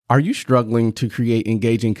Are you struggling to create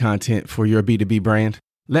engaging content for your B2B brand?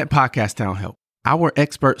 Let Podcast Town help. Our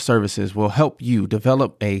expert services will help you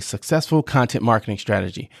develop a successful content marketing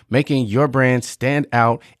strategy, making your brand stand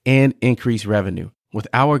out and increase revenue. With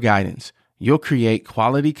our guidance, you'll create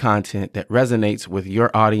quality content that resonates with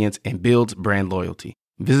your audience and builds brand loyalty.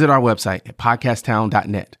 Visit our website at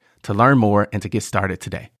podcasttown.net to learn more and to get started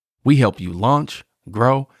today. We help you launch,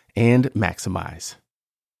 grow, and maximize.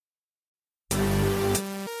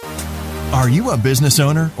 Are you a business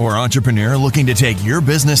owner or entrepreneur looking to take your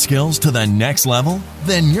business skills to the next level?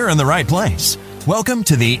 Then you're in the right place. Welcome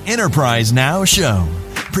to the Enterprise Now Show.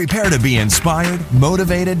 Prepare to be inspired,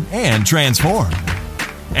 motivated, and transformed.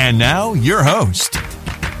 And now, your host,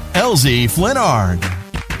 LZ Flinnard.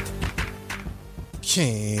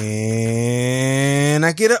 Can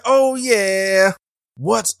I get a oh yeah?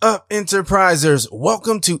 What's up, Enterprisers?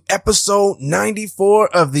 Welcome to episode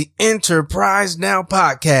 94 of the Enterprise Now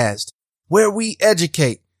podcast, where we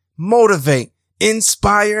educate, motivate,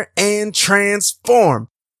 inspire, and transform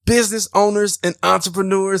business owners and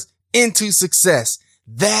entrepreneurs into success.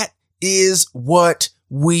 That is what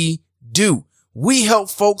we do. We help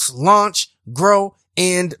folks launch, grow,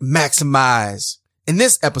 and maximize. In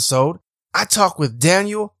this episode, I talk with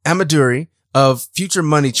Daniel Ameduri of Future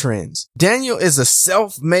Money Trends. Daniel is a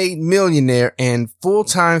self-made millionaire and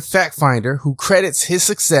full-time fact finder who credits his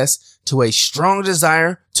success to a strong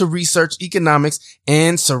desire to research economics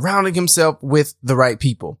and surrounding himself with the right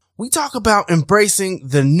people. We talk about embracing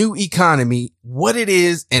the new economy, what it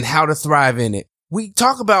is, and how to thrive in it. We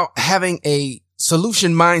talk about having a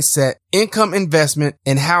solution mindset, income investment,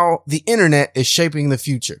 and how the internet is shaping the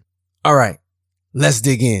future. All right, let's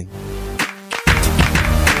dig in.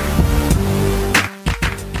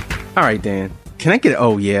 All right, Dan, can I get an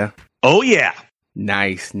oh yeah? Oh yeah.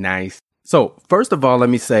 Nice. So first of all, let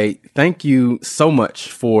me say thank you so much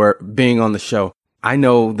for being on the show. I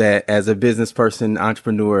know that as a business person,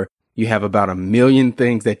 entrepreneur, you have about a million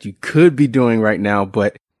things that you could be doing right now,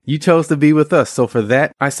 but you chose to be with us. So for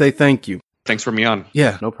that, I say thank you. Thanks for me on.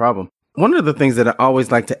 Yeah, no problem. One of the things that I always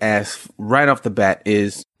like to ask right off the bat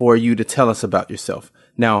is for you to tell us about yourself.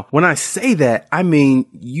 Now, when I say that, I mean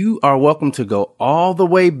you are welcome to go all the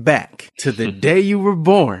way back to the day you were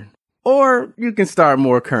born, or you can start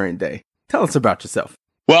more current day. Tell us about yourself.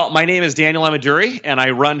 Well, my name is Daniel Ameduri, and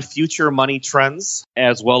I run Future Money Trends,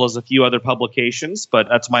 as well as a few other publications, but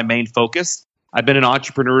that's my main focus. I've been an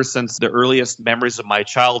entrepreneur since the earliest memories of my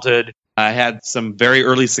childhood. I had some very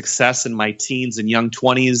early success in my teens and young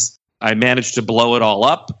 20s. I managed to blow it all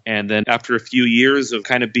up, and then after a few years of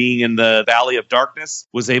kind of being in the valley of darkness,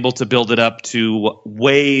 was able to build it up to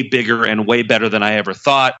way bigger and way better than I ever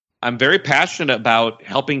thought. I'm very passionate about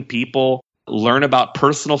helping people learn about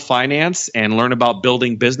personal finance and learn about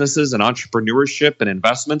building businesses and entrepreneurship and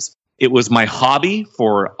investments. It was my hobby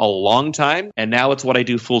for a long time, and now it's what I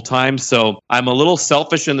do full time. So I'm a little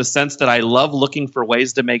selfish in the sense that I love looking for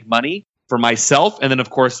ways to make money for myself. And then, of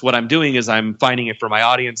course, what I'm doing is I'm finding it for my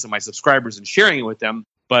audience and my subscribers and sharing it with them.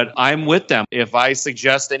 But I'm with them. If I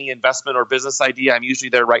suggest any investment or business idea, I'm usually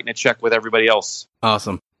there writing a check with everybody else.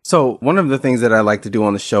 Awesome. So one of the things that I like to do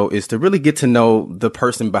on the show is to really get to know the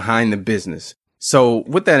person behind the business. So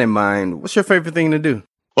with that in mind, what's your favorite thing to do?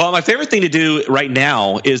 Well, my favorite thing to do right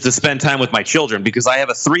now is to spend time with my children because I have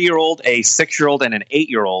a 3-year-old, a 6-year-old, and an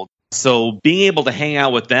 8-year-old. So being able to hang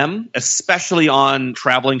out with them, especially on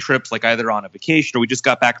traveling trips, like either on a vacation or we just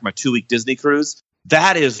got back from a 2-week Disney cruise,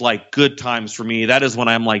 that is like good times for me. That is when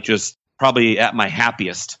I'm like just probably at my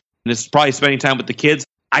happiest. And it's probably spending time with the kids.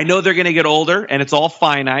 I know they're going to get older and it's all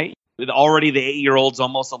finite. Already the 8-year-old's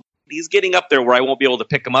he's getting up there where I won't be able to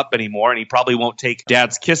pick him up anymore and he probably won't take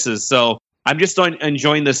dad's kisses. So I'm just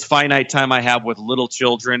enjoying this finite time I have with little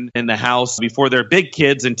children in the house before they're big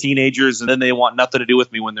kids and teenagers, and then they want nothing to do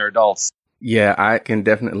with me when they're adults. Yeah, I can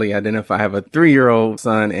definitely identify. I have a 3-year-old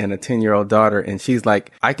son and a 10-year-old daughter, and she's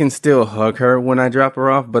like, I can still hug her when I drop her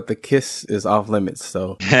off, but the kiss is off limits.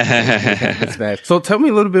 So it's bad. So tell me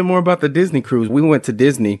a little bit more about the Disney cruise. We went to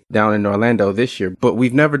Disney down in Orlando this year, but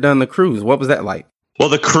we've never done the cruise. What was that like? Well,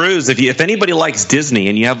 the cruise, if anybody likes Disney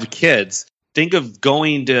and you have kids, think of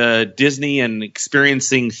going to Disney and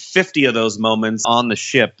experiencing 50 of those moments on the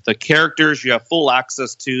ship. The characters you have full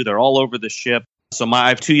access to, they're all over the ship. So I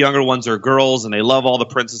have 2 younger ones are girls and they love all the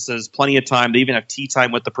princesses, plenty of time. They even have tea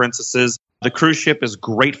time with the princesses. The cruise ship is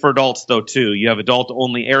great for adults though too. You have adult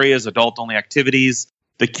only areas, adult only activities.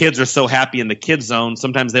 The kids are so happy in the kids zone.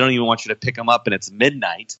 Sometimes they don't even want you to pick them up and it's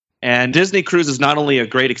midnight. And Disney Cruise is not only a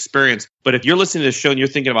great experience, but if you're listening to the show and you're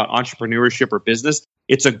thinking about entrepreneurship or business,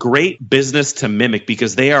 it's a great business to mimic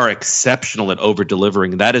because they are exceptional at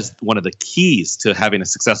over-delivering. That is one of the keys to having a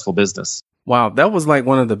successful business. Wow, that was like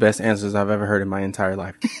one of the best answers I've ever heard in my entire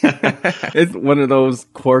life. It's one of those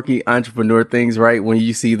quirky entrepreneur things, right? When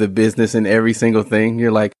you see the business in every single thing,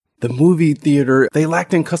 you're like, the movie theater, they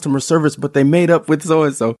lacked in customer service, but they made up with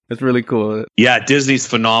so-and-so. It's really cool. Yeah, Disney's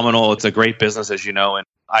phenomenal. It's a great business, as you know, and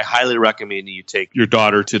I highly recommend you take your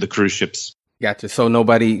daughter to the cruise ships. Gotcha. So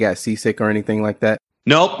nobody got seasick or anything like that?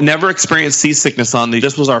 Nope, never experienced seasickness on these.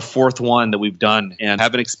 This was our fourth one that we've done and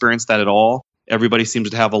haven't experienced that at all. Everybody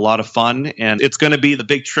seems to have a lot of fun, and it's going to be the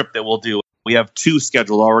big trip that we'll do. We have 2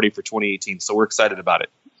 scheduled already for 2018, so we're excited about it.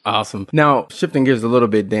 Awesome. Now, shifting gears a little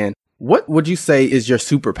bit, Dan, what would you say is your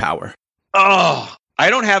superpower? Oh, I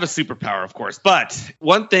don't have a superpower, of course, but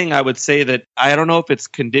one thing I would say that I don't know if it's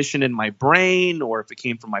conditioned in my brain or if it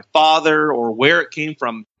came from my father or where it came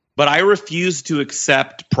from, but I refuse to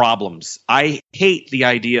accept problems. I hate the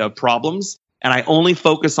idea of problems, and I only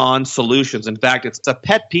focus on solutions. In fact, it's a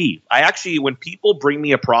pet peeve. When people bring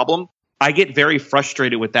me a problem, I get very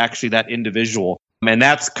frustrated with actually that individual. And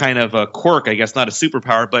that's kind of a quirk, I guess, not a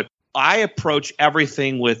superpower, but I approach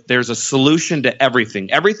everything with there's a solution to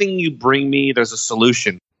everything. Everything you bring me, there's a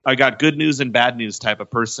solution. I got good news and bad news type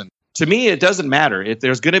of person. To me, it doesn't matter.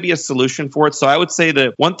 There's going to be a solution for it. So I would say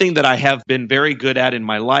that one thing that I have been very good at in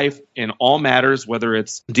my life in all matters, whether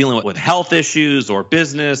it's dealing with health issues or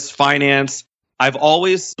business, finance, I've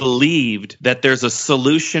always believed that there's a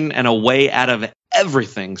solution and a way out of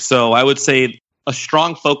everything. So I would say a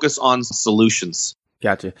strong focus on solutions.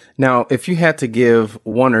 Gotcha. Now, if you had to give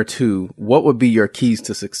 1 or 2, what would be your keys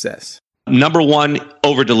to success? Number 1,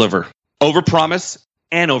 over-deliver. Over-promise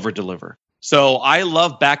and over-deliver. So I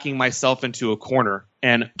love backing myself into a corner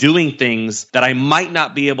and doing things that I might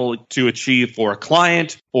not be able to achieve for a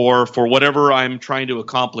client or for whatever I'm trying to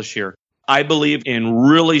accomplish here. I believe in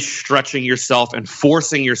really stretching yourself and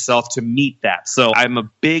forcing yourself to meet that. So I'm a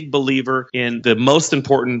big believer in the most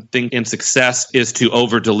important thing in success is to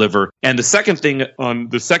over-deliver. And the second thing,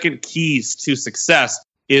 the second keys to success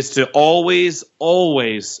is to always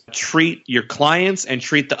treat your clients and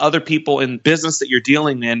treat the other people in business that you're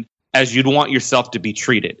dealing in as you'd want yourself to be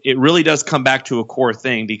treated. It really does come back to a core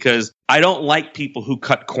thing because I don't like people who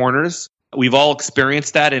cut corners. We've all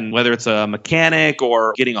experienced that, and whether it's a mechanic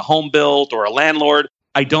or getting a home built or a landlord,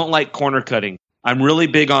 I don't like corner cutting. I'm really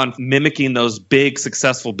big on mimicking those big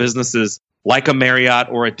successful businesses like a Marriott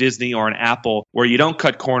or a Disney or an Apple, where you don't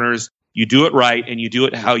cut corners, you do it right, and you do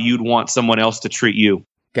it how you'd want someone else to treat you.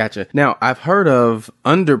 Gotcha. Now, I've heard of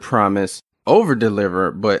under-promise,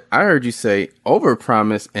 over-deliver, but I heard you say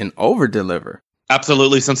over-promise and over-deliver.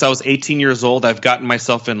 Absolutely. Since I was 18 years old, I've gotten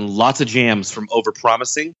myself in lots of jams from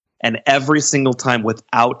over-promising. And every single time,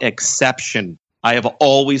 without exception, I have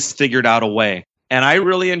always figured out a way. And I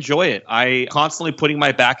really enjoy it. I constantly putting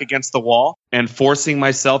my back against the wall and forcing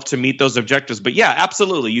myself to meet those objectives. But yeah,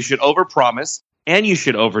 absolutely. You should overpromise and you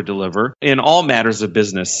should overdeliver in all matters of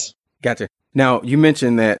business. Gotcha. Now, you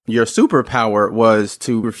mentioned that your superpower was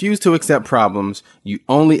to refuse to accept problems. You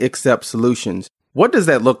only accept solutions. What does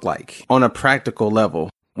that look like on a practical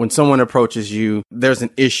level? When someone approaches you, there's an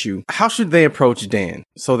issue. How should they approach Dan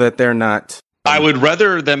so that they're not? I would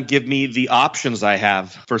rather them give me the options I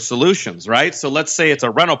have for solutions, right? So let's say it's a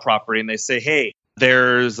rental property and they say, hey,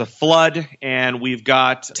 there's a flood and we've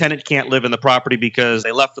got tenant can't live in the property because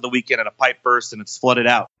they left for the weekend and a pipe burst and it's flooded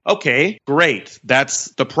out. Okay, great.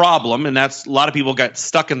 That's the problem. And that's a lot of people got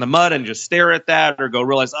stuck in the mud and just stare at that or go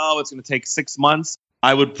realize, oh, it's going to take 6 months.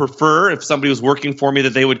 I would prefer if somebody was working for me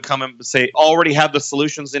that they would come and say, already have the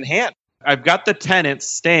solutions in hand. I've got the tenants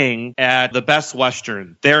staying at the Best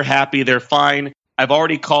Western. They're happy. They're fine. I've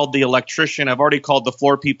already called the electrician. I've already called the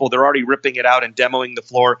floor people. They're already ripping it out and demoing the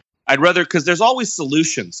floor. I'd rather, because there's always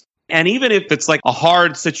solutions. And even if it's like a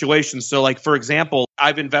hard situation. So like, for example,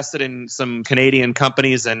 I've invested in some Canadian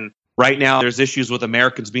companies and right now there's issues with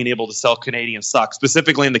Americans being able to sell Canadian stock,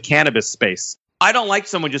 specifically in the cannabis space. I don't like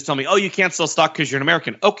someone just telling me, oh, you can't sell stock because you're an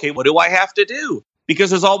American. Okay, what do I have to do? Because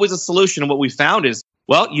there's always a solution. And what we found is,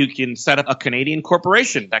 well, you can set up a Canadian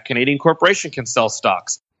corporation. That Canadian corporation can sell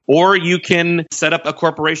stocks. Or you can set up a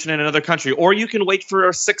corporation in another country. Or you can wait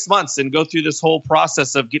for 6 months and go through this whole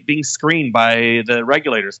process of being screened by the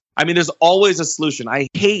regulators. I mean, there's always a solution. I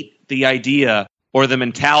hate the idea or the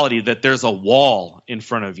mentality that there's a wall in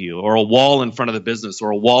front of you or a wall in front of the business or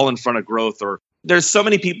a wall in front of growth. Or there's so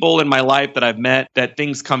many people in my life that I've met that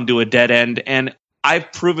things come to a dead end, and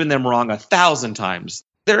I've proven them wrong 1,000 times.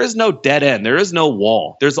 There is no dead end. There is no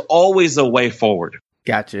wall. There's always a way forward.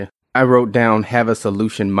 Gotcha. I wrote down have a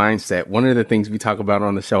solution mindset. One of the things we talk about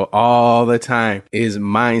on the show all the time is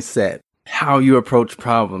mindset, how you approach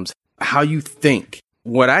problems, how you think.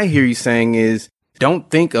 What I hear you saying is don't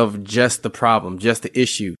think of just the problem, just the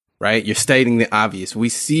issue, right? You're stating the obvious. We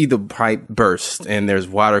see the pipe burst and there's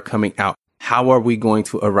water coming out. How are we going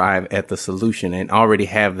to arrive at the solution and already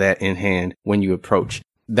have that in hand when you approach?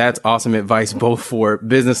 That's awesome advice, both for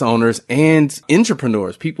business owners and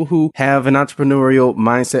entrepreneurs, people who have an entrepreneurial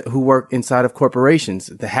mindset, who work inside of corporations.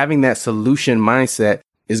 Having that solution mindset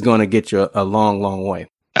is going to get you a long, long way.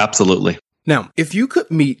 Absolutely. Now, if you could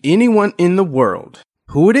meet anyone in the world,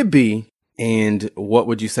 who would it be and what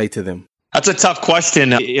would you say to them? That's a tough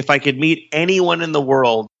question. If I could meet anyone in the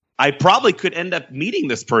world, I probably could end up meeting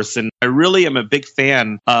this person. I really am a big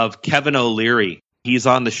fan of Kevin O'Leary. He's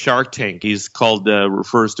on the Shark Tank. He's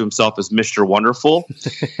refers to himself as Mr. Wonderful.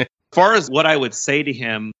 As far as what I would say to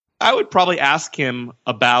him, I would probably ask him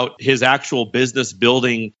about his actual business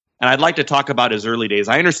building. And I'd like to talk about his early days.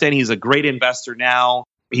 I understand he's a great investor now.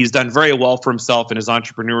 He's done very well for himself and his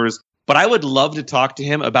entrepreneurs. But I would love to talk to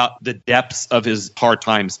him about the depths of his hard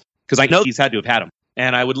times, because I know he's had to have had them.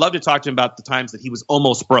 And I would love to talk to him about the times that he was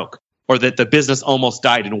almost broke, or that the business almost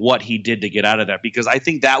died, and what he did to get out of that, because I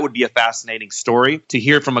think that would be a fascinating story to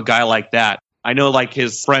hear from a guy like that. I know, like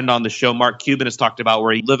his friend on the show, Mark Cuban, has talked about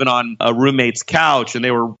where he living on a roommate's couch and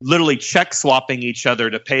they were literally check swapping each other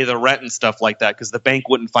to pay the rent and stuff like that because the bank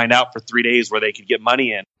wouldn't find out for 3 days where they could get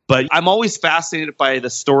money in. But I'm always fascinated by the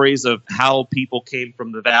stories of how people came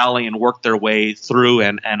from the valley and worked their way through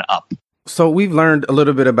and up. So we've learned a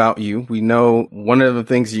little bit about you. We know one of the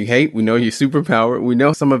things you hate. We know your superpower. We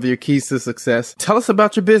know some of your keys to success. Tell us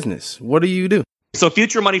about your business. What do you do? So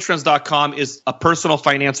FutureMoneyTrends.com is a personal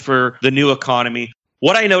finance for the new economy.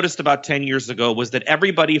 What I noticed about 10 years ago was that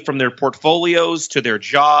everybody from their portfolios to their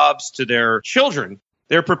jobs to their children,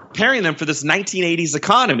 they're preparing them for this 1980s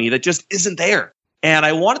economy that just isn't there. And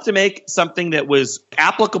I wanted to make something that was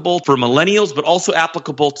applicable for millennials, but also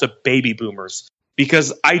applicable to baby boomers.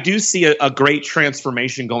 Because I do see a great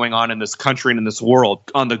transformation going on in this country and in this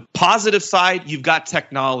world. On the positive side, you've got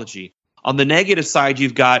technology. On the negative side,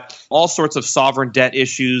 you've got all sorts of sovereign debt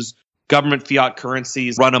issues, government fiat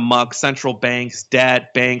currencies run amok, central banks,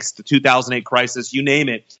 debt, banks, the 2008 crisis, you name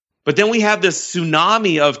it. But then we have this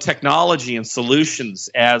tsunami of technology and solutions,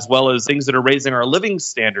 as well as things that are raising our living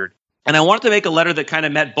standard. And I wanted to make a letter that kind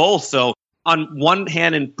of met both. So on one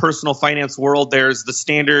hand, in personal finance world, there's the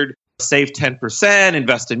standard save 10%,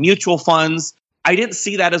 invest in mutual funds. I didn't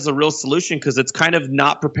see that as a real solution because it's kind of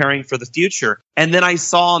not preparing for the future. And then I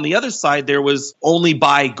saw on the other side, there was only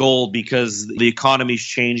buy gold because the economy's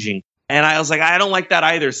changing. And I was like, I don't like that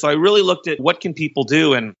either. So I really looked at what can people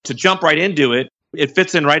do? And to jump right into it, it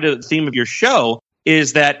fits in right to the theme of your show,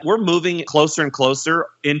 is that we're moving closer and closer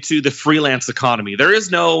into the freelance economy. There is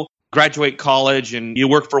no graduate college and you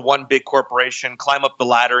work for one big corporation, climb up the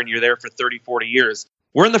ladder and you're there for 30, 40 years.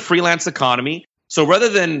 We're in the freelance economy. So rather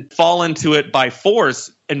than fall into it by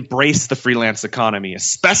force, embrace the freelance economy,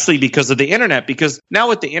 especially because of the internet. Because now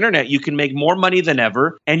with the internet, you can make more money than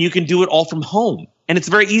ever and you can do it all from home. And it's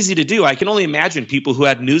very easy to do. I can only imagine people who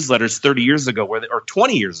had newsletters 30 years ago or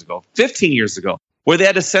 20 years ago, 15 years ago, where they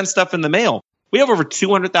had to send stuff in the mail. We have over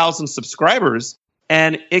 200,000 subscribers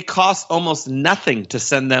and it costs almost nothing to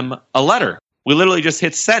send them a letter. We literally just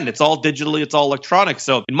hit send. It's all digitally, it's all electronic.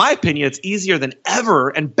 So in my opinion, it's easier than ever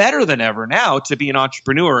and better than ever now to be an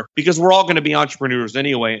entrepreneur because we're all going to be entrepreneurs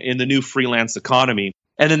anyway in the new freelance economy.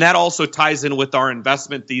 And then that also ties in with our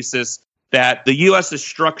investment thesis that the U.S. is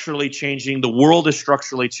structurally changing. The world is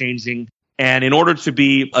structurally changing. And in order to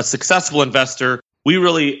be a successful investor, we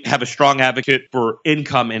really have a strong advocate for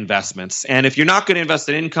income investments. And if you're not going to invest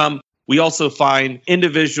in income, we also find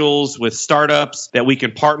individuals with startups that we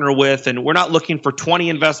can partner with. And we're not looking for 20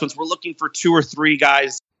 investments. We're looking for 2 or 3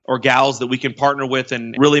 guys or gals that we can partner with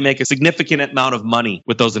and really make a significant amount of money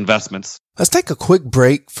with those investments. Let's take a quick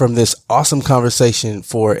break from this awesome conversation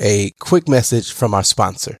for a quick message from our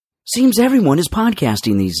sponsor. Seems everyone is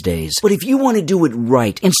podcasting these days, but if you want to do it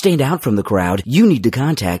right and stand out from the crowd, you need to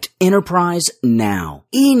contact Enterprise Now.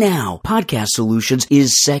 eNow Podcast Solutions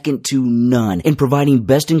is second to none in providing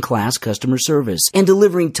best-in-class customer service and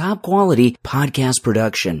delivering top-quality podcast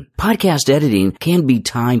production. Podcast editing can be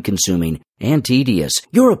time-consuming and tedious.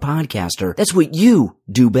 You're a podcaster. That's what you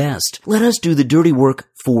do best. Let us do the dirty work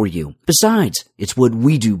for you. Besides, it's what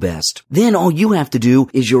we do best. Then all you have to do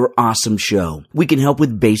is your awesome show. We can help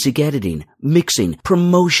with basic editing, mixing,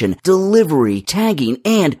 promotion, delivery, tagging,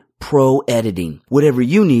 and pro editing. Whatever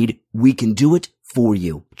you need, we can do it for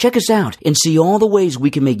you. Check us out and see all the ways we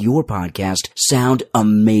can make your podcast sound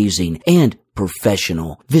amazing and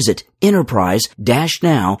professional. Visit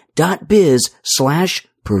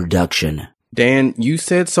enterprise-now.biz/production. Dan, you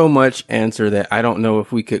said so much answer that I don't know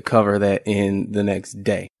if we could cover that in the next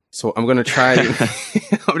day. So I'm going to try I'm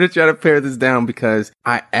going to try to pare this down because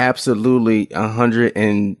I absolutely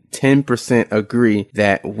 110% agree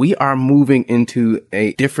that we are moving into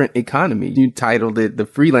a different economy. You titled it the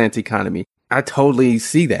freelance economy. I totally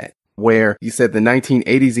see that, where you said the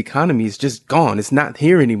 1980s economy is just gone. It's not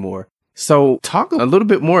here anymore. So talk a little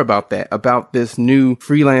bit more about that, about this new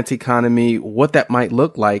freelance economy, what that might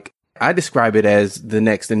look like. I describe it as the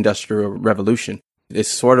next industrial revolution. It's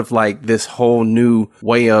sort of like this whole new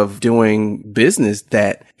way of doing business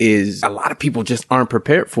that is a lot of people just aren't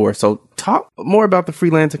prepared for. So talk more about the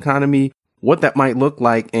freelance economy, what that might look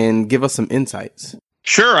like, and give us some insights.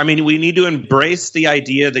 Sure. I mean, we need to embrace the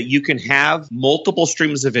idea that you can have multiple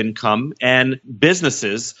streams of income and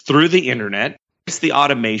businesses through the internet, embrace the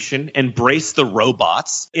automation, embrace the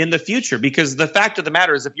robots in the future. Because the fact of the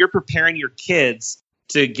matter is, if you're preparing your kids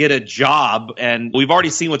to get a job, and we've already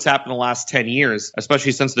seen what's happened in the last 10 years,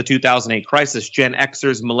 especially since the 2008 crisis, Gen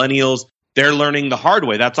Xers, millennials, they're learning the hard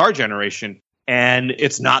way. That's our generation. And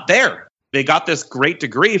it's not there. They got this great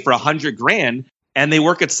degree for $100,000 and they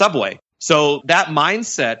work at Subway. So that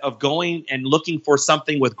mindset of going and looking for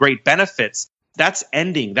something with great benefits, that's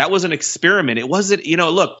ending. That was an experiment. It wasn't,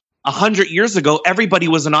 look, 100 years ago, everybody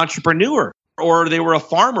was an entrepreneur or they were a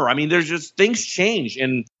farmer. I mean, there's just things change.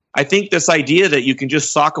 And I think this idea that you can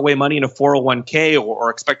just sock away money in a 401k or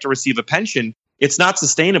expect to receive a pension, it's not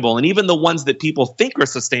sustainable. And even the ones that people think are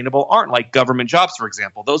sustainable aren't, like government jobs, for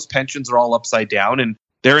example. Those pensions are all upside down and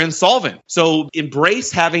they're insolvent. So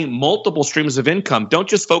embrace having multiple streams of income. Don't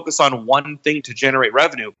just focus on one thing to generate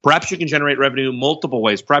revenue. Perhaps you can generate revenue multiple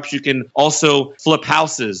ways. Perhaps you can also flip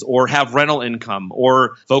houses or have rental income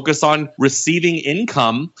or focus on receiving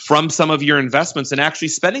income from some of your investments and actually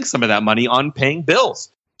spending some of that money on paying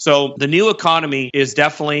bills. So the new economy is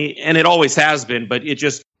definitely, and it always has been, but it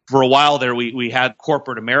just, for a while there, we had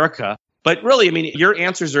corporate America. But really, I mean, your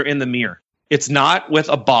answers are in the mirror. It's not with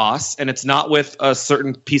a boss and it's not with a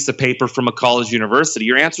certain piece of paper from a college university.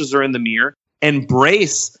 Your answers are in the mirror.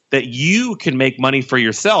 Embrace that you can make money for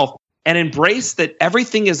yourself and embrace that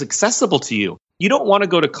everything is accessible to you. You don't want to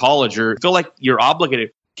go to college or feel like you're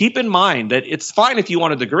obligated. Keep in mind that it's fine if you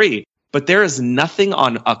want a degree, but there is nothing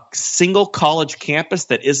on a single college campus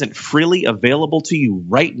that isn't freely available to you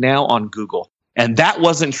right now on Google. And that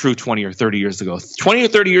wasn't true 20 or 30 years ago. 20 or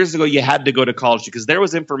 30 years ago, you had to go to college because there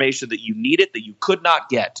was information that you needed that you could not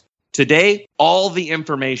get. Today, all the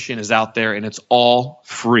information is out there and it's all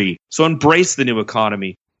free. So embrace the new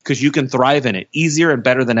economy because you can thrive in it easier and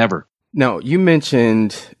better than ever. Now, you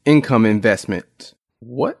mentioned income investment.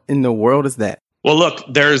 What in the world is that? Well, look,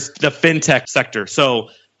 there's the fintech sector. So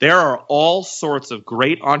there are all sorts of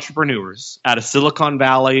great entrepreneurs out of Silicon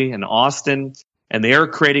Valley and Austin, and they are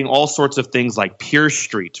creating all sorts of things like Pure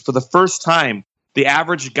Street. For the first time, the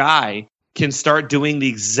average guy can start doing the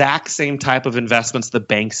exact same type of investments the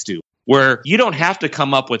banks do, where you don't have to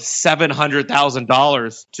come up with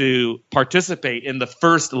 $700,000 to participate in the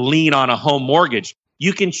first lien on a home mortgage.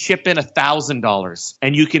 You can chip in $1,000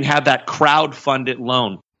 and you can have that crowd-funded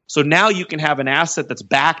loan. So now you can have an asset that's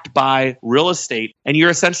backed by real estate and you're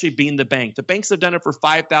essentially being the bank. The banks have done it for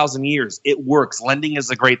 5,000 years. It works. Lending is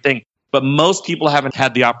a great thing. But most people haven't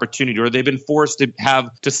had the opportunity or they've been forced to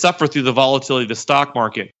have to suffer through the volatility of the stock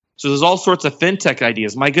market. So there's all sorts of fintech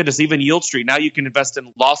ideas. My goodness, even Yield Street. Now you can invest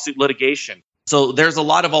in lawsuit litigation. So there's a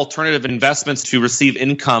lot of alternative investments to receive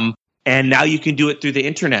income. And now you can do it through the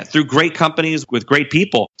internet, through great companies with great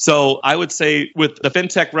people. So I would say with the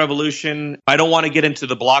fintech revolution, I don't want to get into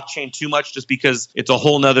the blockchain too much just because it's a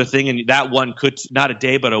whole nother thing. And that one could not a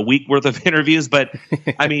day, but a week worth of interviews. But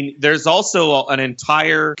I mean, there's also an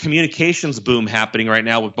entire communications boom happening right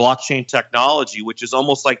now with blockchain technology, which is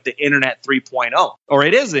almost like the internet 3.0, or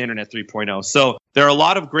it is the internet 3.0. So there are a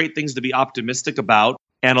lot of great things to be optimistic about.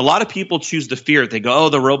 And a lot of people choose to fear it. They go, oh,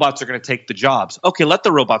 the robots are going to take the jobs. Okay, let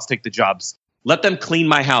the robots take the jobs. Let them clean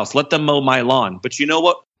my house. Let them mow my lawn. But you know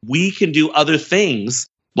what? We can do other things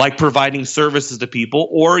like providing services to people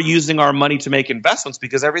or using our money to make investments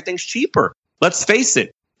because everything's cheaper. Let's face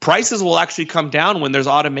it. Prices will actually come down when there's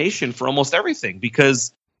automation for almost everything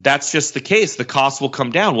because that's just the case. The costs will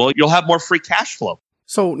come down. Well, you'll have more free cash flow.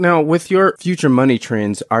 So now with your future money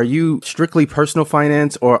trends, are you strictly personal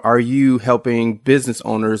finance or are you helping business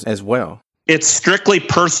owners as well? It's strictly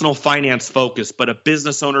personal finance focused, but a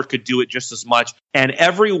business owner could do it just as much. And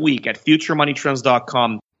every week at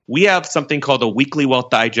futuremoneytrends.com, we have something called a weekly wealth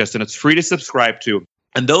digest, and it's free to subscribe to.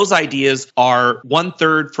 And those ideas are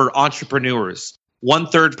 1/3 for entrepreneurs.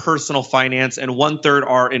 1/3 personal finance, and 1/3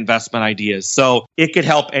 are investment ideas. So it could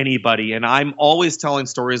help anybody. And I'm always telling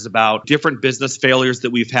stories about different business failures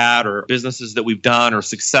that we've had, or businesses that we've done, or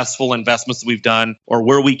successful investments that we've done, or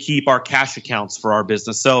where we keep our cash accounts for our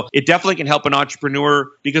business. So it definitely can help an entrepreneur,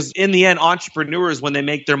 because in the end, entrepreneurs, when they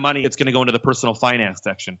make their money, it's going to go into the personal finance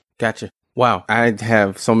section. Gotcha. Wow. I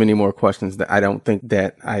have so many more questions that I don't think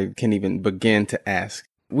that I can even begin to ask.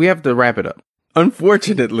 We have to wrap it up.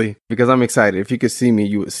 Unfortunately, because I'm excited. If you could see me,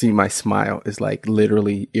 you would see my smile is like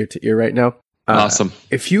literally ear to ear right now. Awesome.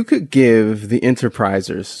 If you could give the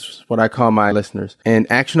enterprisers, what I call my listeners, an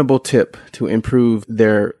actionable tip to improve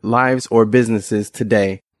their lives or businesses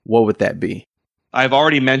today, what would that be? I've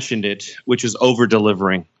already mentioned it, which is over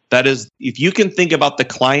delivering. That is, if you can think about the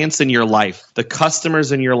clients in your life, the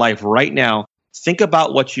customers in your life right now, think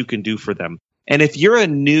about what you can do for them. And if you're a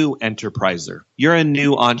new enterpriser, you're a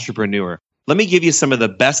new entrepreneur, let me give you some of the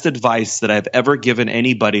best advice that I've ever given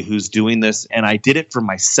anybody who's doing this. And I did it for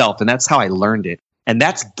myself, and that's how I learned it. And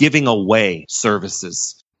that's giving away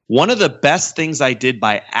services. One of the best things I did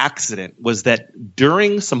by accident was that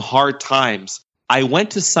during some hard times, I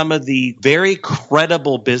went to some of the very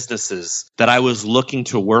credible businesses that I was looking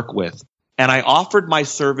to work with, and I offered my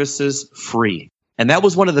services free. And that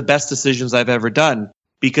was one of the best decisions I've ever done,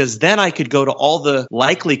 because then I could go to all the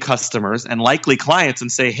likely customers and likely clients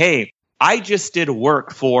and say, hey, I just did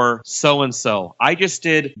work for so-and-so. I just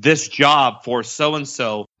did this job for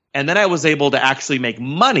so-and-so. And then I was able to actually make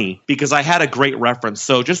money because I had a great reference.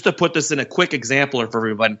 So just to put this in a quick example for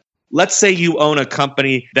everyone, let's say you own a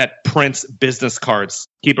company that prints business cards.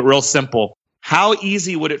 Keep it real simple. How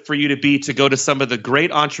easy would it for you to be to go to some of the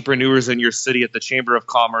great entrepreneurs in your city at the Chamber of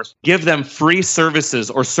Commerce, give them free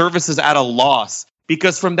services or services at a loss?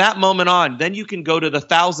 Because from that moment on, then you can go to the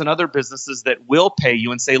 1,000 other businesses that will pay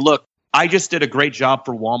you and say, look, I just did a great job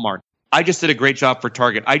for Walmart. I just did a great job for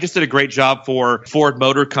Target. I just did a great job for Ford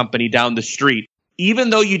Motor Company down the street. Even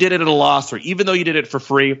though you did it at a loss, or even though you did it for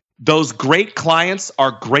free, those great clients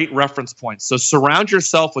are great reference points. So surround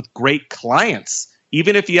yourself with great clients,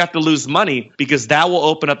 even if you have to lose money, because that will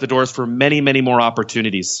open up the doors for many, many more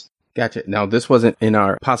opportunities. Gotcha. Now, this wasn't in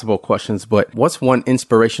our possible questions, but what's one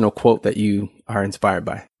inspirational quote that you are inspired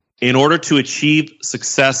by? In order to achieve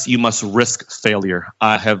success, you must risk failure.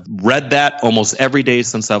 I have read that almost every day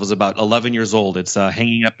since I was about 11 years old. It's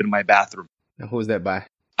hanging up in my bathroom. Now, who is that by?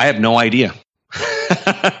 I have no idea.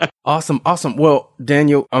 Awesome. Well,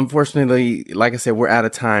 Daniel, unfortunately, like I said, we're out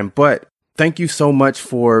of time, but thank you so much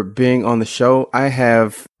for being on the show. I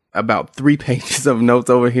have about 3 pages of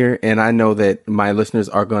notes over here, and I know that my listeners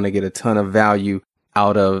are going to get a ton of value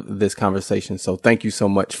out of this conversation. So thank you so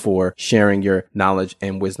much for sharing your knowledge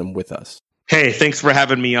and wisdom with us. Hey, thanks for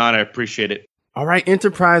having me on. I appreciate it. All right,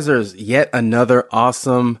 enterprisers, yet another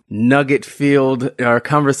awesome nugget filled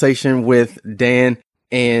conversation with Dan.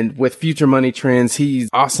 And with Future Money Trends, he's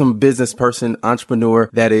awesome business person, entrepreneur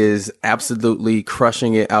that is absolutely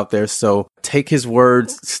crushing it out there. So take his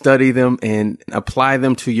words, study them, and apply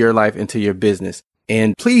them to your life and to your business.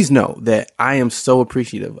 And please know that I am so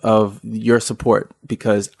appreciative of your support,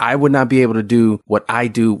 because I would not be able to do what I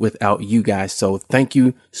do without you guys. So thank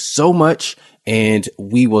you so much. And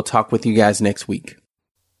we will talk with you guys next week.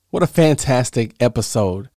 What a fantastic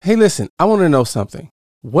episode. Hey, listen, I want to know something.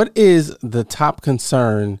 What is the top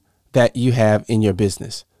concern that you have in your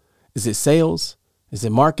business? Is it sales? Is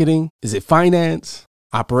it marketing? Is it finance?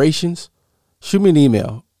 Operations? Shoot me an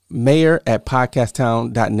email,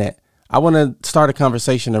 mayor@podcasttown.net. I want to start a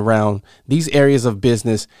conversation around these areas of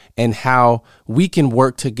business and how we can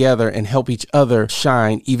work together and help each other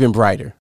shine even brighter.